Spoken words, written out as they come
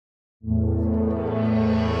So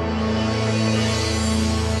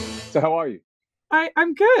how are you?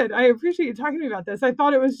 I'm good. I appreciate you talking to me about this. I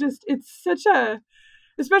thought it was just, it's such a,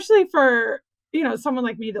 especially for, someone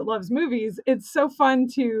like me that loves movies, it's so fun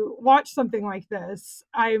to watch something like this.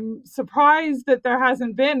 I'm surprised that there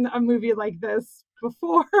hasn't been a movie like this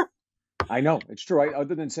before. I know it's true.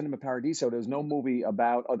 Other than Cinema Paradiso, there's no movie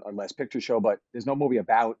about a last picture show, but there's no movie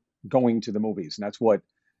about going to the movies, and that's what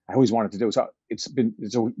I always wanted to do. So it's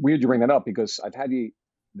a weird you bring that up because I've had the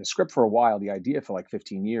script for a while, the idea for like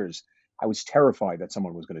 15 years. I was terrified that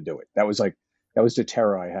someone was going to do it. That was the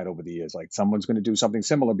terror I had over the years. Like someone's going to do something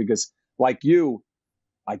similar because, like you,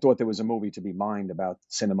 I thought there was a movie to be mined about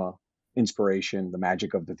cinema, inspiration, the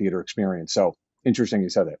magic of the theater experience. So interesting you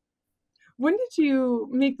said that. When did you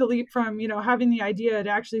make the leap from, having the idea to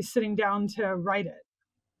actually sitting down to write it?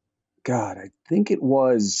 God, I think it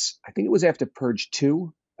was after Purge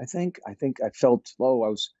 2. I felt low. I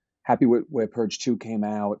was happy with where Purge 2 came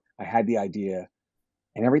out. I had the idea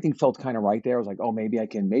and everything felt kind of right there. I was like, oh, maybe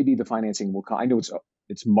the financing will come. I know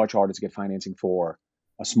it's much harder to get financing for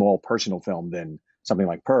a small personal film than something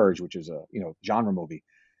like Purge, which is a, genre movie.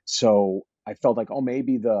 So I felt like, oh,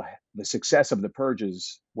 maybe the success of the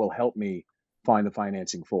Purges will help me find the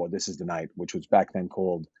financing for This Is the Night, which was back then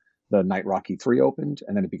called the night Rocky 3 opened,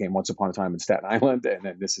 and then it became Once Upon a Time in Staten Island, and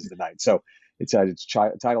then This Is the Night. So it's had its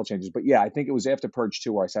title changes. But yeah, I think it was after Purge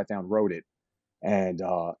 2 where I sat down, wrote it, and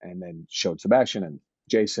then showed Sebastian and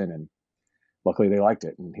Jason, and luckily they liked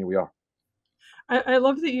it, and here we are. I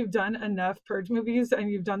love that you've done enough Purge movies and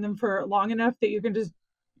you've done them for long enough that you can just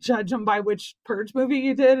judge them by which Purge movie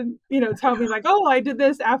you did and, tell me like, oh, I did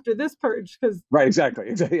this after this Purge because Right, exactly.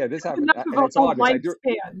 Yeah, this happened, enough of and it's a odd because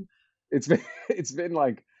lifespan. it's been it's been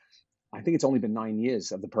like I think it's only been 9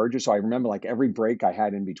 years of the Purges. So I remember like every break I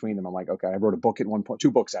had in between them. I'm like, okay, I wrote a book at one point,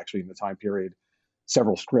 two books actually in the time period,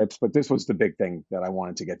 several scripts, but this was the big thing that I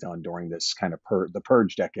wanted to get done during this kind of the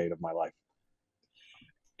Purge decade of my life.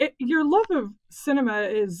 Your love of cinema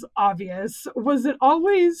is obvious. Was it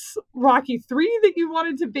always Rocky 3 that you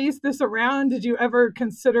wanted to base this around? Did you ever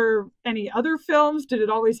consider any other films? Did it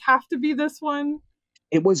always have to be this one?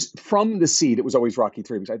 It was from the seed. It was always Rocky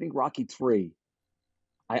 3 because I think Rocky 3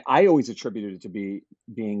 I always attributed it to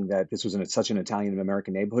being that this was in such an Italian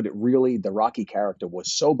American neighborhood. It really, the Rocky character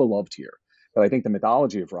was so beloved here that I think the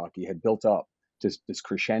mythology of Rocky had built up this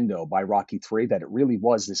crescendo by Rocky 3 that it really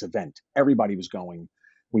was this event. Everybody was going.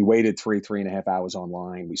 We waited 3.5 hours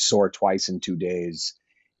online. We saw it twice in 2 days.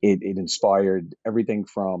 It inspired everything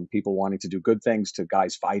from people wanting to do good things to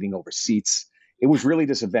guys fighting over seats. It was really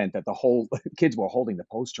this event that the whole kids were holding the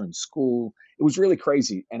poster in school. It was really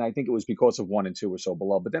crazy. And I think it was because of 1 and 2 were so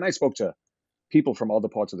beloved. But then I spoke to people from other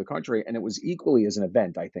parts of the country, and it was equally as an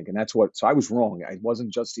event, I think. And that's so I was wrong. It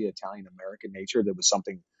wasn't just the Italian American nature. There was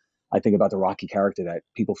something, I think, about the Rocky character that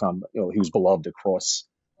people found, he was beloved across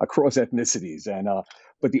ethnicities. And,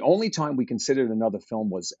 but the only time we considered another film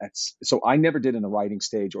was so I never did in the writing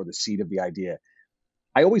stage or the seed of the idea.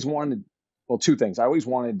 I always wanted, well, two things. I always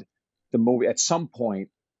wanted the movie at some point,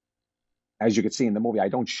 as you could see in the movie, I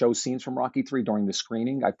don't show scenes from Rocky 3 during the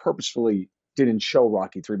screening. I purposefully didn't show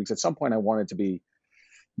Rocky 3 because at some point I wanted to be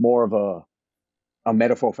more of a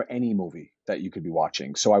metaphor for any movie that you could be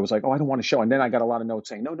watching. So I was like, oh, I don't want to show. And then I got a lot of notes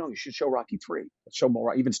saying, no, you should show Rocky 3. Let's show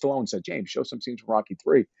more. Even Stallone said, James, show some scenes from Rocky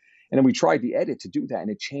 3. And then we tried the edit to do that, and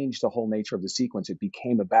it changed the whole nature of the sequence. It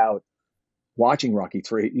became about watching Rocky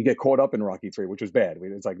 3. You get caught up in Rocky 3, which was bad.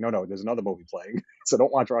 It's like, no, there's another movie playing. So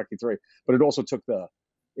don't watch Rocky 3. But it also took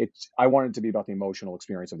I wanted it to be about the emotional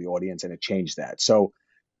experience of the audience, and it changed that. So,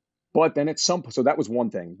 but then so that was one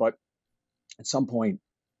thing. But at some point,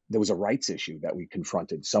 there was a rights issue that we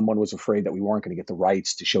confronted. Someone was afraid that we weren't going to get the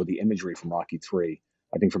rights to show the imagery from Rocky 3,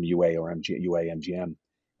 I think from UA or MGM.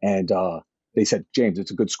 And they said, James,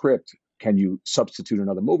 it's a good script. Can you substitute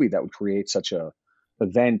another movie that would create such a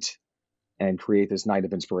event and create this night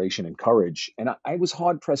of inspiration and courage? And I was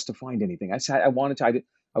hard pressed to find anything. I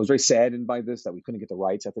was very saddened by this, that we couldn't get the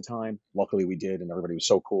rights at the time. Luckily we did. And everybody was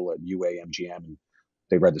so cool at UA, MGM. And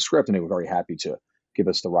they read the script and they were very happy to give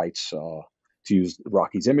us the rights to use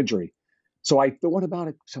Rocky's imagery. So I thought about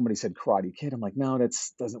it. Somebody said Karate Kid. I'm like, no, that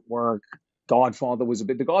doesn't work. The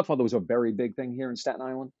Godfather was a very big thing here in Staten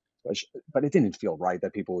Island, but it didn't feel right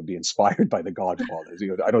that people would be inspired by the Godfathers.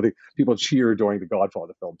 I don't think people cheer during the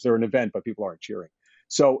Godfather films. They're an event, but people aren't cheering.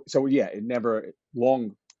 So yeah,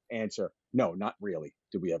 long answer. No, not really.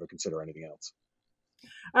 Did we ever consider anything else?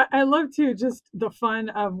 I love to just the fun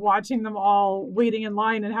of watching them all waiting in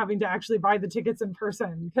line and having to actually buy the tickets in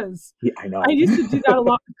person because Yeah, I know. I used to do that a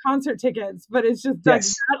lot with concert tickets, but it's just like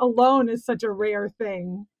Yes. that alone is such a rare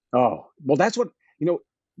thing. Oh, well, that's what,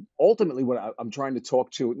 ultimately what I'm trying to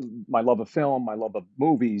talk to my love of film, my love of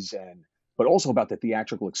movies, and but also about the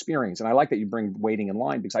theatrical experience. And I like that you bring waiting in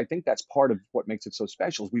line because I think that's part of what makes it so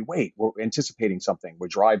special. Is we wait, we're anticipating something, we're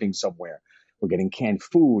driving somewhere, we're getting canned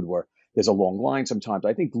food, where there's a long line sometimes.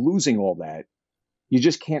 I think losing all that, you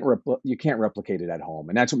just you can't replicate it at home,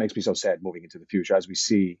 and that's what makes me so sad moving into the future. As we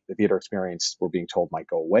see the theater experience, we're being told might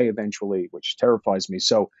go away eventually, which terrifies me.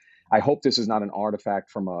 So I hope this is not an artifact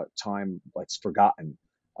from a time that's forgotten.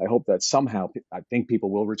 I hope that somehow I think people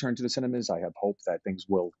will return to the cinemas. I have hope that things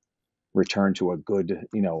will return to a good,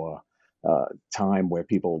 time where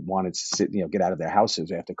people wanted to sit, get out of their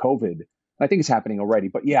houses after COVID. I think it's happening already.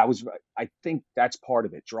 But yeah, I think that's part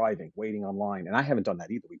of it, driving, waiting online. And I haven't done that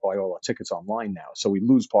either. We buy all our tickets online now. So we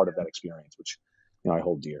lose part of that experience, which, I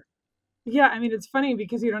hold dear. Yeah, I mean, it's funny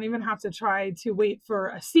because you don't even have to try to wait for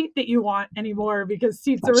a seat that you want anymore because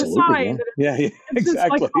seats are Absolutely. Yeah. assigned. And Yeah. Yeah. it's just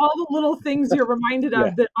like Exactly. all the little things you're reminded Yeah.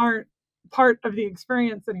 of that aren't part of the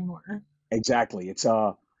experience anymore. Exactly.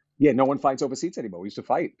 Yeah, no one fights over seats anymore. We used to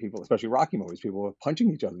fight people, especially Rocky movies. People were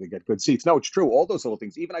punching each other to get good seats. No, it's true. All those little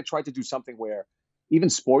things. Even I tried to do something where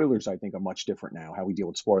even spoilers, I think, are much different now, how we deal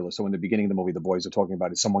with spoilers. So in the beginning of the movie, the boys are talking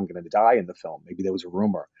about, is someone going to die in the film? Maybe there was a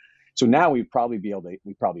rumor. So now we probably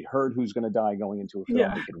heard who's going to die going into a film.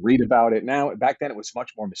 Yeah. We can read about it now. Back then it was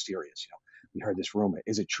much more mysterious. We heard this rumor.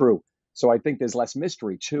 Is it true? So I think there's less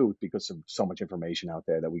mystery too, because of so much information out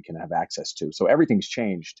there that we can have access to. So everything's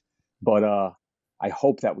changed. But I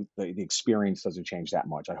hope that the experience doesn't change that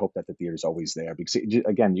much. I hope that the theater is always there because,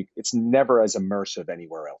 again, it's never as immersive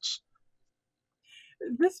anywhere else.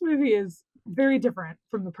 This movie is very different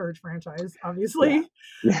from the Purge franchise, Yeah, obviously. yeah,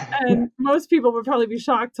 yeah, And most people would probably be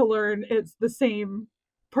shocked to learn it's the same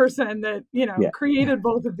person that, yeah. created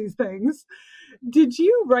both of these things. Did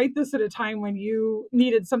you write this at a time when you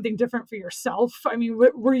needed something different for yourself? I mean,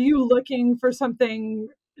 were you looking for something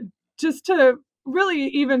just to really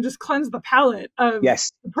even just cleanse the palate of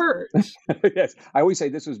Yes, the Purge? yes. I always say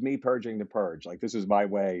this was me purging the purge. Like this is my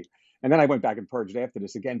way. And then I went back and purged after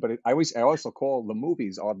this again. But I also call the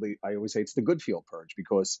movies oddly. I always say it's the good feel purge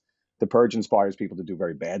because the purge inspires people to do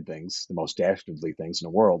very bad things, the most dastardly things in the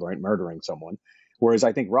world, right? Murdering someone. Whereas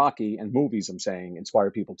I think Rocky and movies, I'm saying, inspire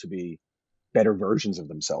people to be better versions of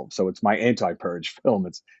themselves. So it's my anti-purge film.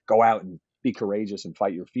 It's go out and be courageous and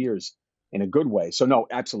fight your fears in a good way. So no,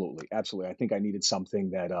 absolutely, absolutely. I think I needed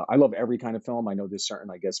something that I love every kind of film. I know there's certain,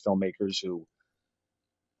 I guess, filmmakers who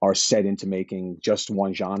are set into making just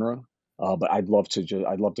one genre. But I'd love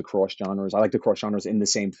to cross genres. I like to cross genres in the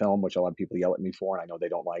same film, which a lot of people yell at me for, and I know they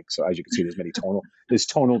don't like. So as you can see, there's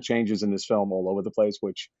tonal changes in this film all over the place,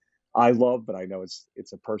 which I love. But I know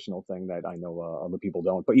it's a personal thing that I know other people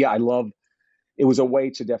don't. But yeah, I love. It was a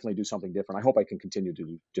way to definitely do something different. I hope I can continue to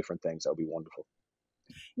do different things. That would be wonderful.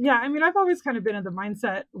 Yeah, I mean, I've always kind of been in the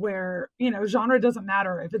mindset where, genre doesn't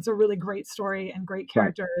matter. If it's a really great story and great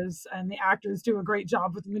Right. characters and the actors do a great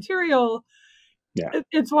job with the material, Yeah.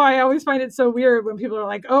 it's why I always find it so weird when people are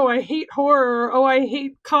like, "Oh, I hate horror," or "Oh, I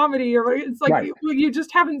hate comedy," or it's like Right. you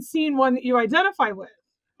just haven't seen one that you identify with.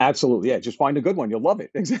 Absolutely. Yeah. Just find a good one. You'll love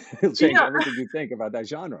it. It'll change Yeah, everything you think about that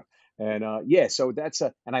genre. And yeah, so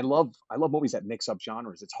and I love movies that mix up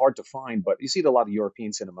genres. It's hard to find, but you see it a lot of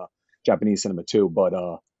European cinema, Japanese cinema too. But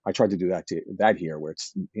I tried to do that here where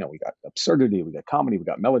it's, we got absurdity, we got comedy, we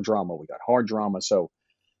got melodrama, we got hard drama. So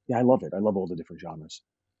yeah, I love it. I love all the different genres.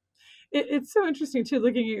 it's so interesting too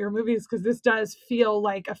looking at your movies because this does feel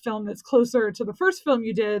like a film that's closer to the first film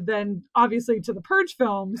you did than obviously to the Purge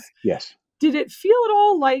films. Yes. Did it feel at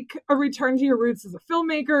all like a return to your roots as a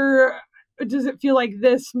filmmaker? Does it feel like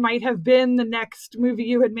this might have been the next movie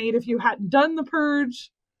you had made if you hadn't done The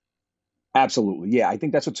Purge? Absolutely. Yeah. I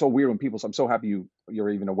think that's what's so weird when I'm so happy you're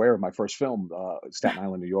even aware of my first film, Staten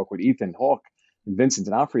Island, New York with Ethan Hawke and Vincent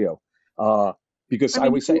D'Onofrio. Because I I mean,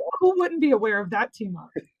 always say, who wouldn't be aware of that team up?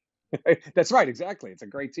 that's right, exactly. It's a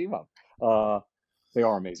great team up. They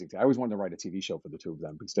are amazing. I always wanted to write a TV show for the two of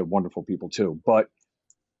them because they're wonderful people too. But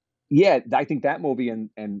yeah, I think that movie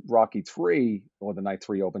and Rocky Three, or The Night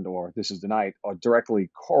Three Opened, or This Is the Night, are directly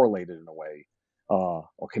correlated in a way, or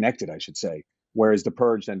connected, I should say. Whereas The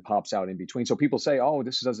Purge then pops out in between. So people say, "Oh,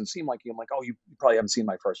 this doesn't seem like you." I'm like, "Oh, you probably haven't seen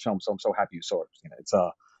my first film, so I'm so happy you saw it."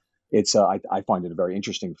 I find it a very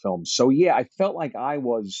interesting film. So yeah, I felt like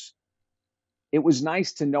it was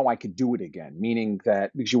nice to know I could do it again, meaning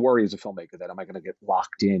that because you worry as a filmmaker that am I going to get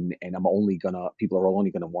locked in and people are only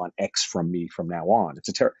going to want X from me from now on.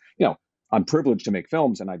 I'm privileged to make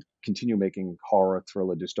films and I continue making horror,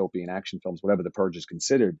 thriller, dystopian action films, whatever The Purge is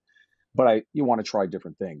considered. But you want to try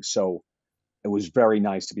different things. So it was very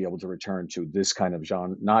nice to be able to return to this kind of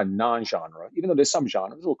genre, not non-genre, even though there's some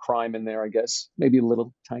genre, there's a little crime in there, I guess, maybe a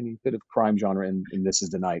little tiny bit of crime genre in This Is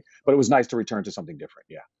the Night. But it was nice to return to something different.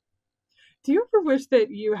 Yeah, Do you ever wish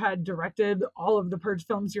that you had directed all of the Purge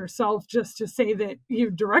films yourself just to say that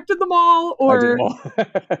you directed them all, I did them all.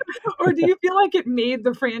 or do you feel like it made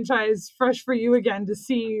the franchise fresh for you again to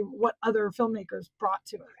see what other filmmakers brought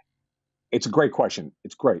to it? It's a great question.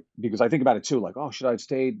 It's great because I think about it too, like, oh, should I have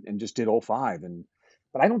stayed and just did all five?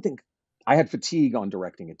 But I don't think I had fatigue on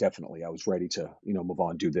directing it. Definitely, I was ready to, move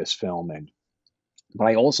on, do this film, but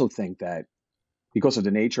I also think that because of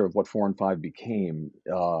the nature of what four and five became,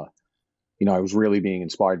 I was really being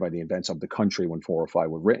inspired by the events of the country when four or five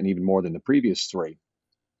were written, even more than the previous three.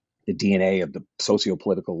 The DNA of the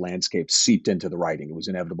socio-political landscape seeped into the writing. It was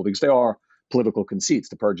inevitable because there are political conceits.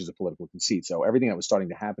 The Purge is a political conceit. So everything that was starting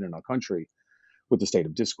to happen in our country with the state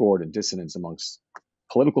of discord and dissonance amongst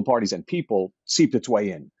political parties and people seeped its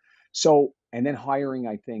way in. So, and then hiring,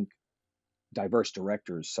 I think, diverse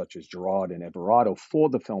directors such as Gerard and Everardo for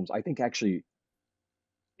the films, I think actually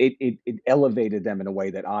it elevated them in a way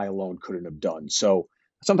that I alone couldn't have done. So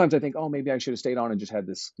sometimes I think, oh, maybe I should have stayed on and just had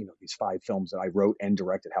this, these five films that I wrote and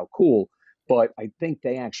directed. How cool. But I think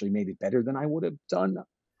they actually made it better than I would have done.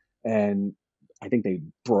 And I think they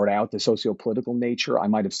brought out the socio-political nature. I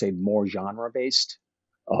might have stayed more genre-based.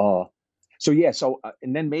 Uh, so yeah,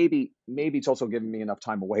 and then maybe it's also given me enough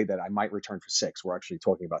time away that I might return for six. We're actually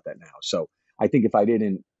talking about that now. So I think if I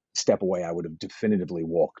didn't step away, I would have definitively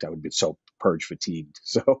walked. I would be so Purge fatigued.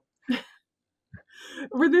 So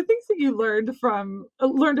Were there things that you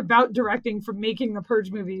learned about directing from making the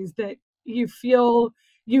Purge movies that you feel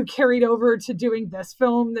you carried over to doing this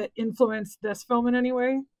film that influenced this film in any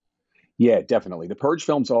way? yeah, definitely. The Purge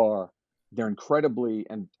films they're incredibly,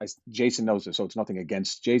 and Jason knows this, so it's nothing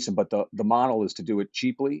against Jason, but the model is to do it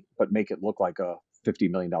cheaply, but make it look like a $50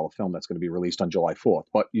 million film that's going to be released on July 4th.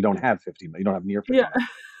 But you don't have 50 million, you don't have near 50 Yeah. million.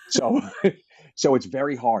 So, so it's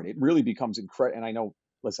very hard. It really becomes incredible. And I know,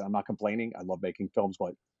 listen, I'm not complaining. I love making films,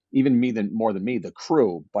 but even more than me, the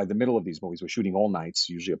crew, by the middle of these movies, were shooting all nights.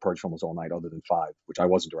 Usually a Purge film was all night other than five, which I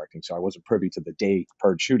wasn't directing. So I wasn't privy to the day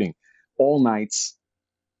Purge shooting. All nights,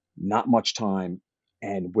 not much time,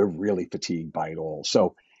 and we're really fatigued by it all.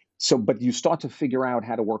 But you start to figure out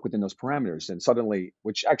how to work within those parameters, and suddenly,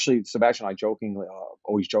 which actually Sebastian and I jokingly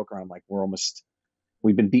always joke around, like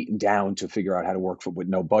we've been beaten down to figure out how to work with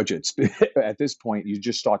no budgets. At this point, you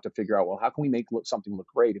just start to figure out, well, how can we make something look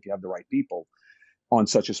great if you have the right people on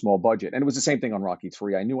such a small budget? And it was the same thing on Rocky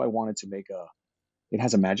 3. I knew I wanted to make it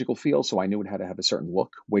has a magical feel, so I knew it had to have a certain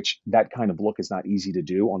look, which that kind of look is not easy to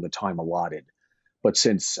do on the time allotted. But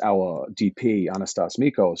since our DP, Anastas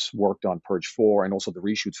Mikos, worked on Purge 4 and also the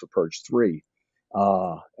reshoots for Purge 3,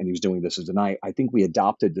 and he was doing This Is the Night, I think we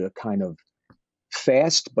adopted the kind of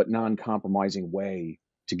fast but non-compromising way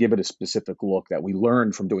to give it a specific look that we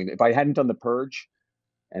learned from doing it. If I hadn't done the Purge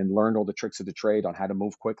and learned all the tricks of the trade on how to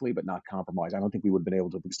move quickly but not compromise, I don't think we would have been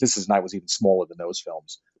able to, because This Is the Night was even smaller than those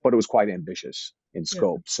films, but it was quite ambitious in Yeah.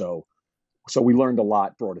 scope. So we learned a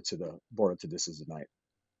lot, brought it to This Is the Night.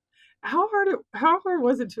 How hard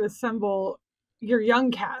was it to assemble your young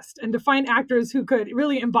cast and to find actors who could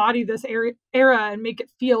really embody this era and make it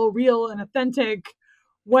feel real and authentic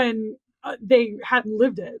when they hadn't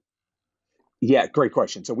lived it? Yeah, great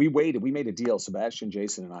question. So we waited. We made a deal, Sebastian,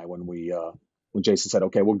 Jason, and I, when Jason said,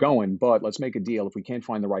 "Okay, we're going, but let's make a deal. If we can't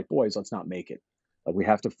find the right boys, let's not make it. Like we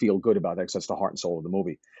have to feel good about that because that's the heart and soul of the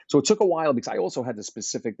movie." So it took a while because I also had the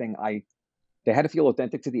specific thing. They had to feel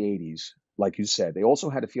authentic to the '80s, like you said. They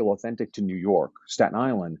also had to feel authentic to New York, Staten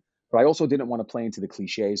Island. But I also didn't want to play into the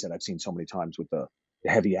cliches that I've seen so many times with the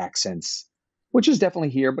heavy accents, which is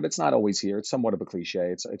definitely here, but it's not always here. It's somewhat of a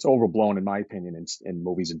cliche. It's overblown, in my opinion, in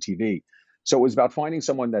movies and TV. So it was about finding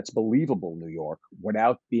someone that's believable in New York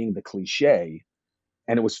without being the cliche.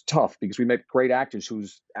 And it was tough because we met great actors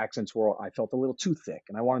whose accents were, I felt, a little too thick.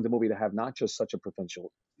 And I wanted the movie to have not just such a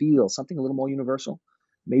provincial feel, something a little more universal.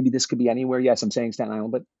 Maybe this could be anywhere. Yes, I'm saying Staten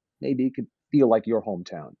Island, but maybe it could feel like your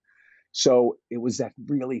hometown. So it was that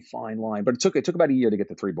really fine line. But it took about a year to get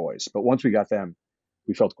the three boys. But once we got them,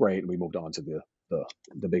 we felt great, and we moved on to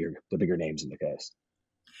the bigger names in the cast.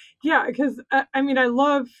 Yeah, because I mean, I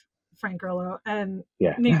love Frank Grillo and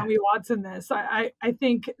Yeah, Naomi Watts in this. I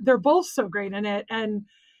think they're both so great in it, and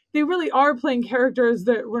they really are playing characters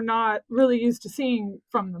that we're not really used to seeing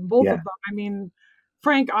from them, both of yeah. them. I mean,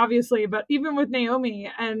 Frank obviously, but even with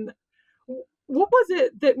Naomi. And what was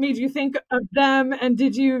it that made you think of them, and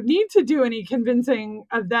did you need to do any convincing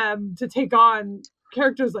of them to take on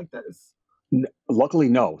characters like this? Luckily,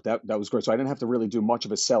 no. That was great. So I didn't have to really do much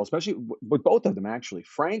of a sell, especially with both of them. Actually,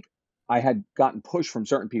 Frank, I had gotten pushed from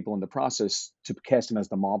certain people in the process to cast him as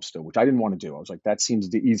the mobster, which I didn't want to do. I was like, that seems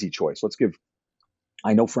the easy choice.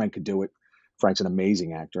 I know Frank could do it. Frank's an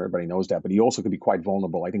amazing actor. Everybody knows that, but he also could be quite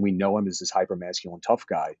vulnerable. I think we know him as this hyper masculine, tough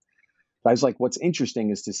guy. But I was like, what's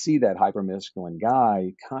interesting is to see that hyper masculine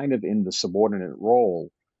guy kind of in the subordinate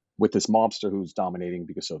role with this mobster who's dominating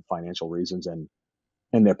because of financial reasons and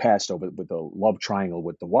their past over with the love triangle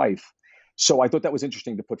with the wife. So I thought that was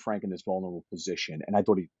interesting to put Frank in this vulnerable position, and I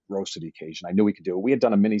thought he rose to the occasion. I knew he could do it. We had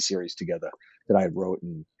done a mini series together that I had wrote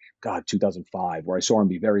in 2005, where I saw him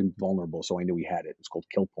be very vulnerable, so I knew he had it. It's called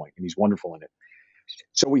Kill Point, and he's wonderful in it.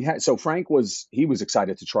 So Frank was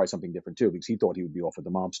excited to try something different too because he thought he would be offered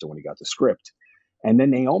the mobster when he got the script. And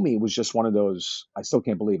then Naomi was just one of those. I still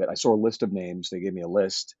can't believe it. I saw a list of names. They gave me a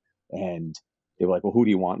list, and they were like, "Well, who do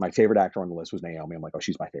you want?" My favorite actor on the list was Naomi. I'm like, "Oh,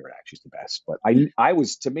 she's my favorite actor. She's the best." But I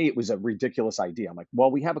was to me, it was a ridiculous idea. I'm like,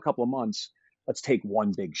 "Well, we have a couple of months. Let's take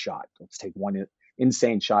one big shot. Let's take one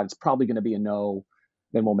insane shot. It's probably going to be a no.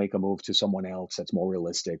 Then we'll make a move to someone else that's more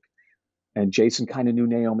realistic." And Jason kind of knew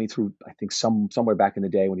Naomi through, I think, somewhere back in the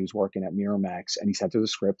day when he was working at Miramax, and he sent her the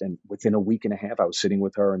script. And within a week and a half, I was sitting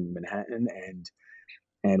with her in Manhattan,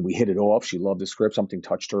 and we hit it off. She loved the script. Something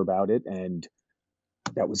touched her about it, and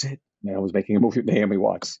that was it. I was making a movie with Naomi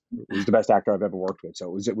Watts. It was the best actor I've ever worked with,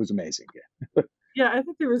 so it was amazing. Yeah, Yeah, I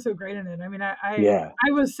think they were so great in it. I mean, yeah,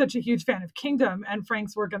 I was such a huge fan of Kingdom and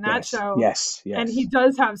Frank's work on that yes, show, yes, and he yes,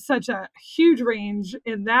 does have such a huge range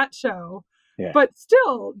in that show, yeah, but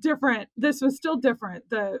still different. This was still different.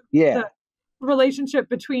 The yeah. relationship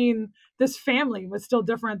between this family was still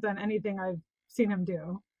different than anything I've seen him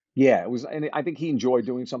do. Yeah, it was, and I think he enjoyed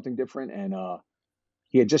doing something different. And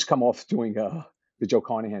he had just come off doing the Joe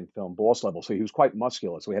Carnahan film Boss Level, so he was quite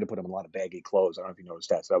muscular. So we had to put him in a lot of baggy clothes. I don't know if you noticed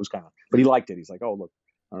that. So that was kind of, but he liked it. He's like, "Oh, look,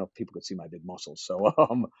 I don't know if people could see my big muscles." So,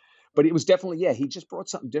 but it was definitely, yeah, he just brought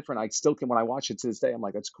something different. I still can when I watch it to this day. I'm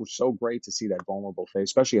like, it's so great to see that vulnerable face,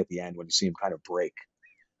 especially at the end when you see him kind of break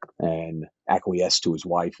and acquiesce to his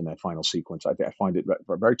wife in that final sequence. I find it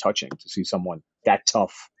very touching to see someone that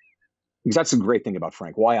tough, because that's the great thing about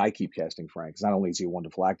Frank. Why I keep casting Frank is not only is he a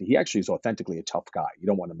wonderful actor, he actually is authentically a tough guy. You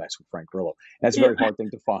don't want to mess with Frank Grillo. That's a Yeah, very hard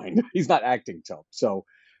thing to find. He's not acting tough. So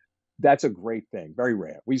that's a great thing. Very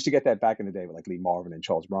rare. We used to get that back in the day with like Lee Marvin and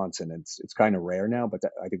Charles Bronson. It's kind of rare now, but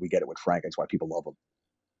I think we get it with Frank. That's why people love him.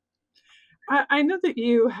 I know that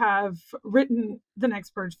you have written the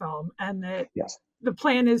next Purge film, and that Yes. the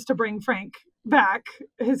plan is to bring Frank back,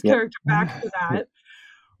 his Yep. character back for that.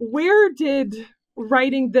 Where did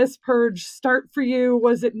writing this Purge start for you?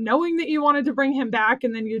 Was it knowing that you wanted to bring him back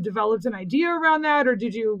and then you developed an idea around that? Or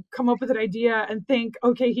did you come up with an idea and think,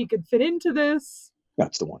 okay, he could fit into this?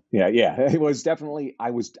 That's the one. Yeah, yeah. It was definitely.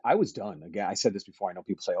 I was done. Again, I said this before. I know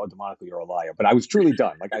people say, "Oh, DeMonaco, you're a liar," but I was truly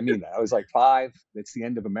done. Like I mean that. I was like five. It's the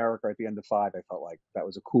end of America at the end of five. I felt like that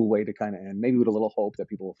was a cool way to kind of end, maybe with a little hope that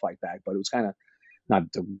people will fight back. But it was kind of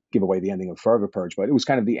not to give away the ending of Forever Purge, but it was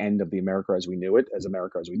kind of the end of the America as we knew it, as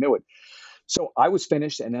America as we knew it. So I was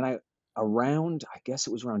finished, and then I guess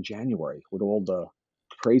it was around January, with all the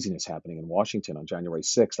craziness happening in Washington on January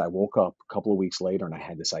 6th, I woke up a couple of weeks later and I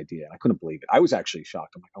had this idea, and I couldn't believe it. I was actually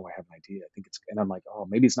shocked. I'm like, "Oh, I have an idea. I think it's," and I'm like, "Oh,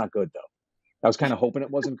 maybe it's not good though." I was kind of hoping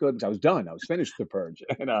it wasn't good because I was done. I was finished with the Purge,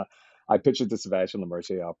 and I pitched it to Sebastian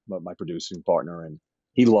Lemercier, my producing partner, and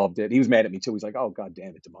he loved it. He was mad at me too. He's like, "Oh, God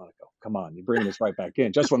damn it, DeMonaco, come on, you're bringing this right back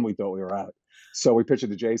in just when we thought we were out." So we pitched it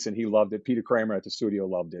to Jason. He loved it. Peter Kramer at the studio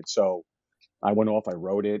loved it. So I went off, I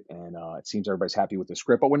wrote it, and it seems everybody's happy with the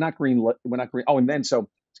script. But we're not green. We're not green. Oh, and then so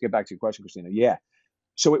to get back to your question, Christina, yeah.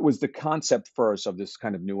 So it was the concept first of this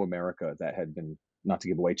kind of new America that had been, not to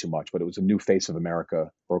give away too much, but it was a new face of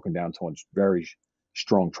America broken down towards very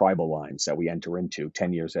strong tribal lines that we enter into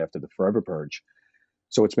 10 years after the Forever Purge.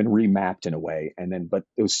 So it's been remapped in a way. And then, but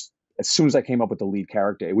it was, as soon as I came up with the lead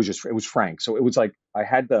character, it was Frank. So it was like I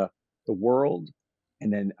had the world,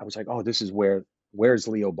 and then I was like, "Oh, this is where's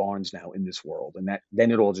Leo Barnes now in this world?" And that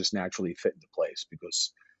then it all just naturally fit into place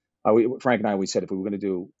because Frank and I always said if we were going to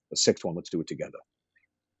do a sixth one, let's do it together.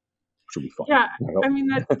 Should be fun. Yeah, I I hope. mean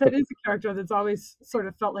that is a character that's always sort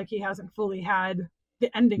of felt like he hasn't fully had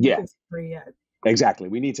the ending of Yeah, his story yet. exactly.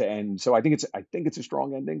 We need to end. So I think it's a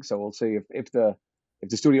strong ending. So we'll see if the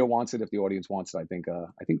studio wants it, if the audience wants it. I think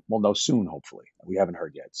we'll know soon. Hopefully, we haven't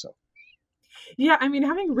heard yet. So Yeah, I mean,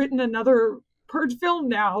 having written another Purge film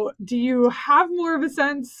now, do you have more of a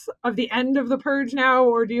sense of the end of the Purge now,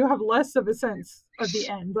 or do you have less of a sense of the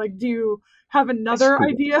end? Like, do you have that's another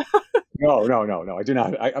good. idea? No, no, no, no. I do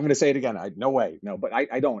not. I'm going to say it again. No way. No, but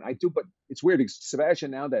I don't. I do. But it's weird because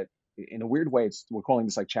Sebastian, now that in a weird way, we're calling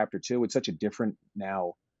this like chapter two. It's such a different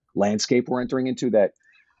now landscape we're entering into that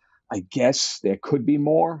I guess there could be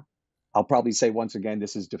more. I'll probably say once again,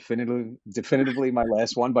 this is definitively my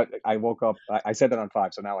last one. But I woke up. I said that on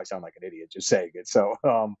five, so now I sound like an idiot just saying it. So,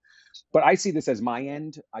 but I see this as my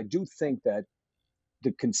end. I do think that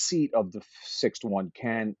the conceit of the sixth one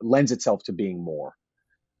can lends itself to being more.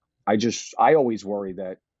 I always worry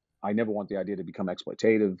that I never want the idea to become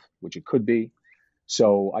exploitative, which it could be.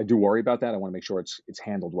 So I do worry about that. I want to make sure it's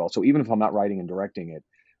handled well. So even if I'm not writing and directing it,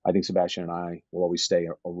 I think Sebastian and I will always stay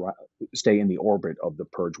in the orbit of the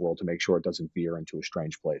Purge world to make sure it doesn't veer into a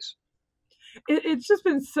strange place. It's just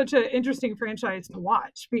been such an interesting franchise to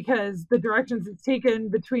watch because the directions it's taken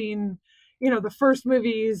between, the first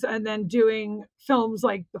movies and then doing films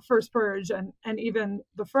like the first Purge and even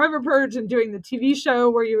the Forever Purge and doing the TV show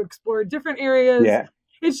where you explore different areas. Yeah.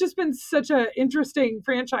 It's just been such an interesting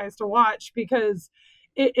franchise to watch because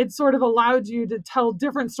it sort of allowed you to tell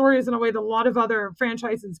different stories in a way that a lot of other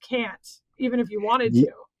franchises can't, even if you wanted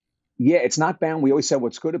to. Yeah, it's not bound. We always said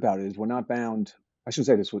what's good about it is we're not bound. I should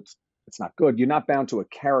say this, it's not good. You're not bound to a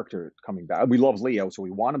character coming back. We love Leo, so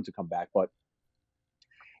we want him to come back, but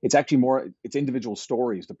it's actually more, it's individual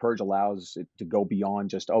stories. The Purge allows it to go beyond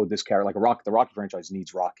just, oh, this character, like the Rocky franchise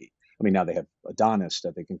needs Rocky. I mean, now they have Adonis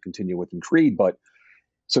that they can continue with in Creed, but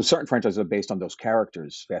so certain franchises are based on those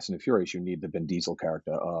characters. Fast and the Furious, you need the Vin Diesel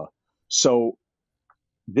character. So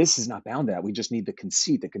this is not bound to that. We just need the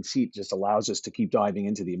conceit. The conceit just allows us to keep diving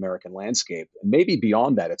into the American landscape. And maybe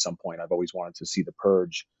beyond that at some point. I've always wanted to see the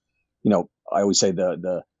Purge. I always say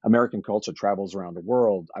the American culture travels around the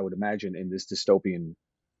world. I would imagine in this dystopian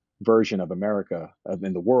version of America,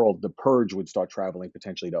 in the world, the Purge would start traveling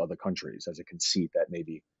potentially to other countries as a conceit that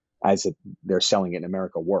maybe they're selling it in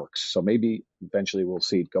America works. So maybe eventually we'll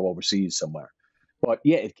see it go overseas somewhere. But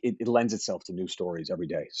yeah, it lends itself to new stories every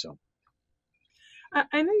day. So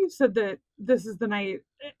I know you've said that This Is the Night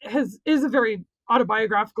is a very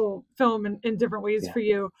autobiographical film in different ways yeah. for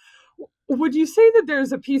you. Would you say that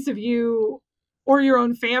there's a piece of you or your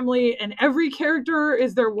own family in every character?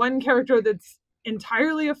 Is there one character that's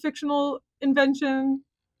entirely a fictional invention?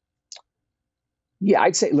 Yeah,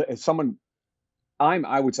 I'd say if someone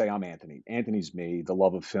I would say I'm Anthony. Anthony's me, the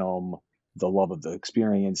love of film, the love of the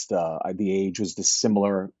experience, the age was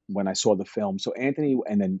dissimilar when I saw the film. So Anthony,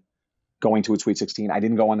 and then going to a Sweet 16. I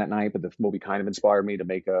didn't go on that night, but the movie kind of inspired me to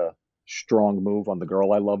make a strong move on the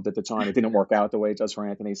girl I loved at the time. It didn't work out the way it does for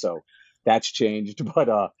Anthony, so that's changed.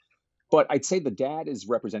 But I'd say the dad is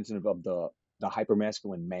representative of the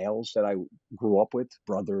hypermasculine males that I grew up with,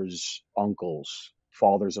 brothers, uncles,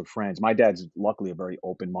 fathers of friends. My dad's luckily a very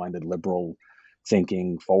open-minded, liberal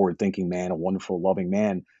thinking, forward-thinking man, a wonderful, loving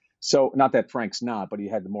man. So not that Frank's not, but he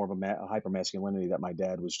had more of a hyper-masculinity that my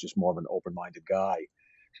dad was just more of an open-minded guy.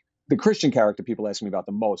 The Christian character people ask me about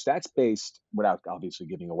the most, that's based, without obviously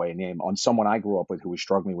giving away a name, on someone I grew up with who was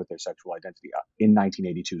struggling with their sexual identity in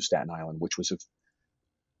 1982 Staten Island, which was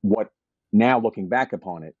what now looking back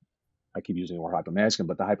upon it, I keep using the word hypermasculine,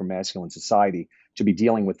 but the hypermasculine society to be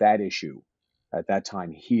dealing with that issue at that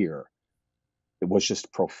time here, it was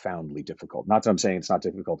just profoundly difficult. Not that I'm saying it's not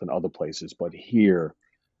difficult in other places, but here,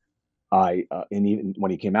 and even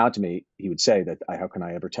when he came out to me, he would say that how can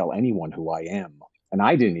I ever tell anyone who I am? And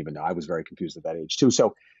I didn't even know. I was very confused at that age too.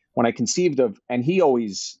 So when I conceived of, and he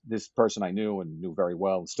always, this person I knew and knew very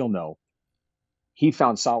well and still know, he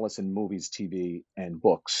found solace in movies, TV, and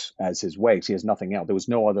books as his way. 'Cause he has nothing else. There was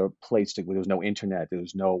no other place there was no internet. There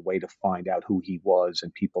was no way to find out who he was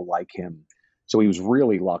and people like him. So he was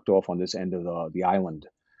really locked off on this end of the island.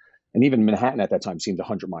 And even Manhattan at that time seemed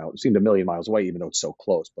seemed a million miles away, even though it's so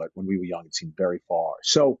close. But when we were young, it seemed very far.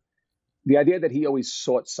 So the idea that he always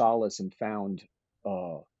sought solace and found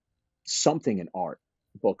uh, something in art,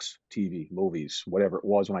 books, TV, movies, whatever it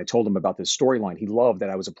was. When I told him about this storyline, he loved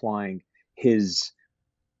that I was applying his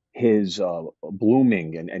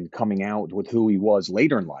blooming and coming out with who he was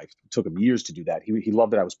later in life. It took him years to do that. He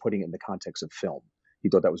loved that I was putting it in the context of film. He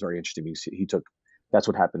thought that was very interesting. He took that's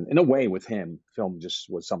what happened in a way with him. Film just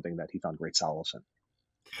was something that he found great solace in.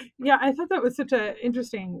 Yeah, I thought that was such an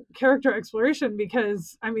interesting character exploration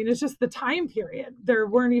because, I mean, it's just the time period. There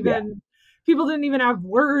weren't Yeah. even, people didn't even have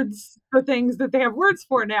words for things that they have words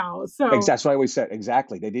for now. So, That's what I always said.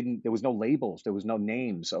 Exactly. They didn't. There was no labels. There was no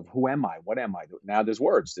names of who am I, what am I. Now there's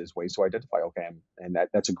words. There's ways to identify. Okay, and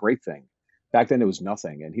that's a great thing. Back then there was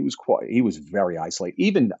nothing, and he was very isolated.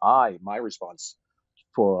 Even my response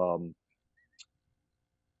for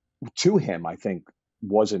to him, I think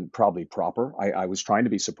wasn't probably proper. I was trying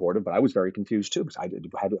to be supportive, but I was very confused too because had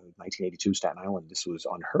 1982 Staten Island. This was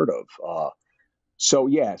unheard of. So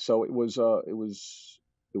yeah, so it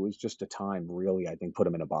was just a time really, I think, put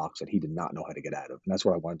him in a box that he did not know how to get out of. And that's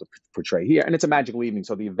what I wanted to portray here. And it's a magical evening.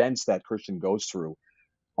 So the events that Christian goes through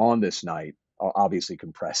on this night, obviously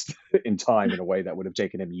compressed in time in a way that would have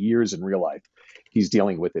taken him years in real life. He's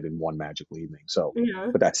dealing with it in one magical evening. So, Yeah.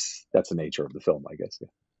 but that's the nature of the film, I guess. Yeah.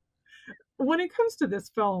 When it comes to this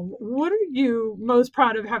film, what are you most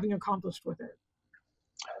proud of having accomplished with it?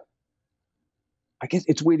 I guess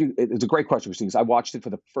it's weird. It's a great question, Christine. 'Cause I watched it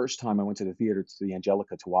for the first time. I went to the theater to the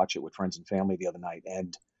Angelica to watch it with friends and family the other night,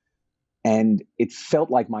 and it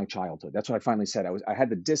felt like my childhood. That's what I finally said. I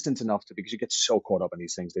had the distance enough to, because you get so caught up in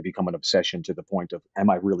these things, they become an obsession to the point of,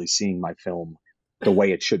 am I really seeing my film the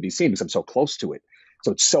way it should be seen? Because I'm so close to it.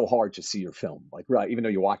 So it's so hard to see your film. Like, right, even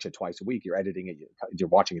though you watch it twice a week, you're editing it, you're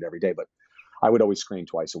watching it every day. But I would always screen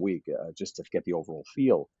twice a week just to get the overall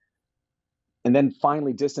feel. And then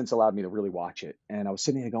finally, distance allowed me to really watch it. And I was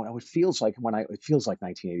sitting there going, "Oh, it feels like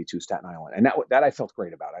 1982 Staten Island," and that I felt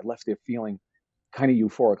great about. I left there feeling kind of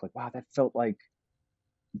euphoric, like, wow, that felt like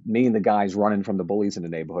me and the guys running from the bullies in the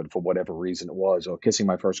neighborhood for whatever reason it was, or kissing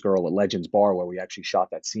my first girl at Legends Bar where we actually shot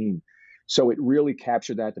that scene. So it really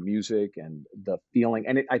captured that, the music and the feeling,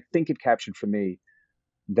 and I think it captured for me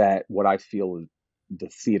that what I feel the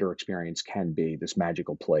theater experience can be, this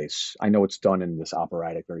magical place. I know it's done in this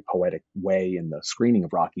operatic, very poetic way in the screening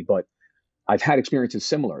of Rocky, but I've had experiences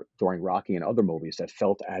similar during Rocky and other movies that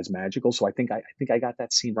felt as magical. So I think I got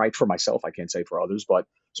that scene right for myself. I can't say for others, but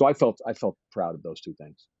so I felt proud of those two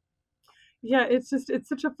things. Yeah, it's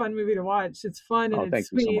such a fun movie to watch. It's fun and Oh, it's thank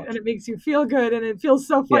you so sweet and much. it makes you feel good and it feels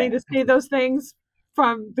so funny Yeah. to say those things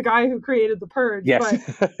from the guy who created the Purge.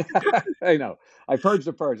 Yes. But I know. I purge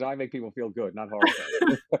the purge. I make people feel good, not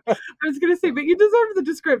horrified. I was gonna say, but you deserve the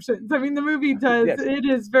descriptions. I mean, the movie does. Yes. It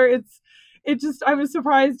is very. It's. It just. I was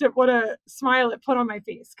surprised at what a smile it put on my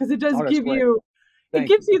face because it does Oh, that's give great. you. It Thank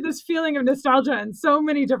gives you. you this feeling of nostalgia in so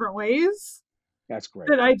many different ways That's great.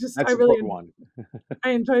 that I That's really important one.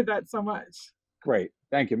 I enjoyed that so much. Great.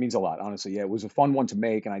 Thank you. It means a lot, honestly. Yeah, it was a fun one to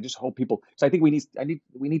make, and I just hope people. So I think we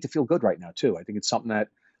need to feel good right now too. I think it's something that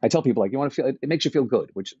I tell people, like, you want to feel. It makes you feel good,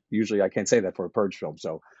 which usually I can't say that for a Purge film.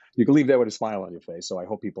 So you can leave there with a smile on your face. So I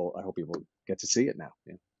hope people get to see it now.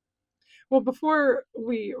 Yeah. Well, before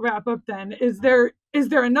we wrap up, then is there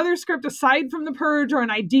another script aside from the Purge or an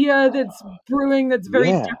idea that's brewing that's very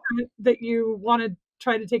Yeah. different that you want to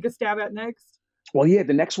try to take a stab at next? Well, yeah,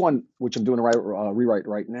 the next one, which I'm doing a rewrite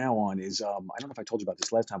right now on, is I don't know if I told you about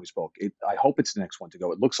this last time we spoke. I hope it's the next one to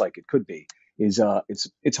go. It looks like it could be. Is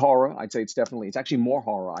it's horror. I'd say it's actually more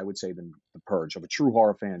horror. I would say than The Purge. Of a true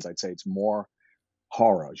horror fans, I'd say it's more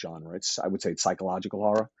horror genre. I would say it's psychological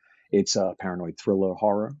horror. It's paranoid thriller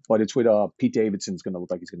horror, but it's with Pete Davidson's going to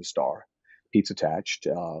look like he's going to star. Pete's attached,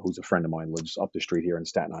 who's a friend of mine, lives up the street here in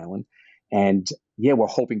Staten Island. And yeah, we're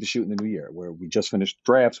hoping to shoot in the new year. Where we just finished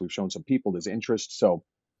drafts. We've shown some people there's interest. So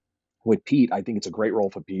with Pete, I think it's a great role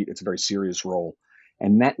for Pete. It's a very serious role,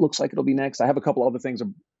 and that looks like it'll be next. I have a couple other things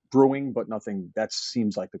brewing, but nothing that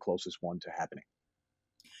seems like the closest one to happening.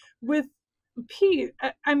 With Pete,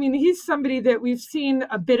 I mean, he's somebody that we've seen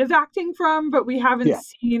a bit of acting from, but we haven't Yeah,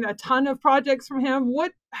 seen a ton of projects from him.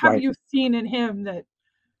 What have right. you seen in him that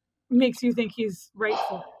makes you think he's right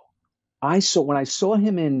for it? When I saw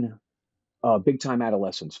him in Big Time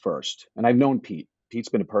Adolescence first, and I've known Pete. Pete's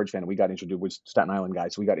been a Purge fan, and we got introduced with Staten Island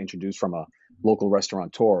guys. So we got introduced from a local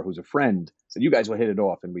restaurateur who's a friend. Said you guys will hit it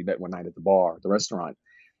off, and we met one night at the bar, the restaurant.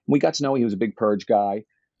 And we got to know he was a big Purge guy.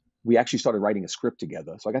 We actually started writing a script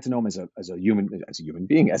together, so I got to know him as a human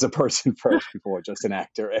being, as a person first before just an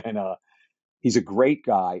actor. And he's a great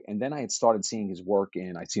guy. And then I had started seeing his work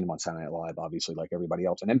I'd seen him on Saturday Night Live, obviously, like everybody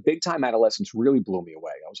else. And then Big Time Adolescence really blew me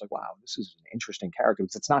away. I was like, wow, this is an interesting character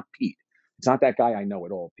because it's not Pete. It's not that guy I know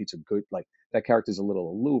at all. Pete's a good, like, that character's a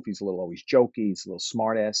little aloof. He's a little always jokey. He's a little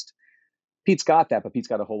smart-assed. Pete's got that, but Pete's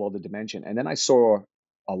got a whole other dimension. And then I saw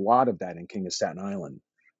a lot of that in King of Staten Island,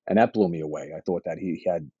 and that blew me away. I thought that he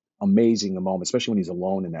had amazing moments, especially when he's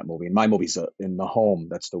alone in that movie. In my movies, in the home,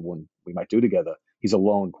 that's the one we might do together. He's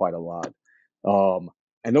alone quite a lot. Um,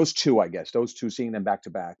 and those two, I guess, seeing them back to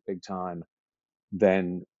back, big time.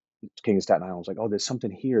 Then King of Staten Island was like, oh, there's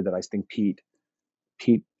something here that I think Pete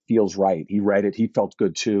feels right. He read it. He felt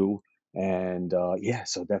good too. And yeah,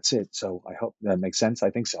 so that's it. So I hope that makes sense. I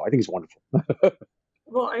think so. I think he's wonderful.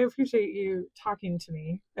 Well, I appreciate you talking to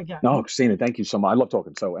me No, again. Christina, thank you so much. I love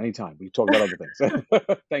talking. So anytime we talk about other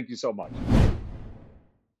things. Thank you so much.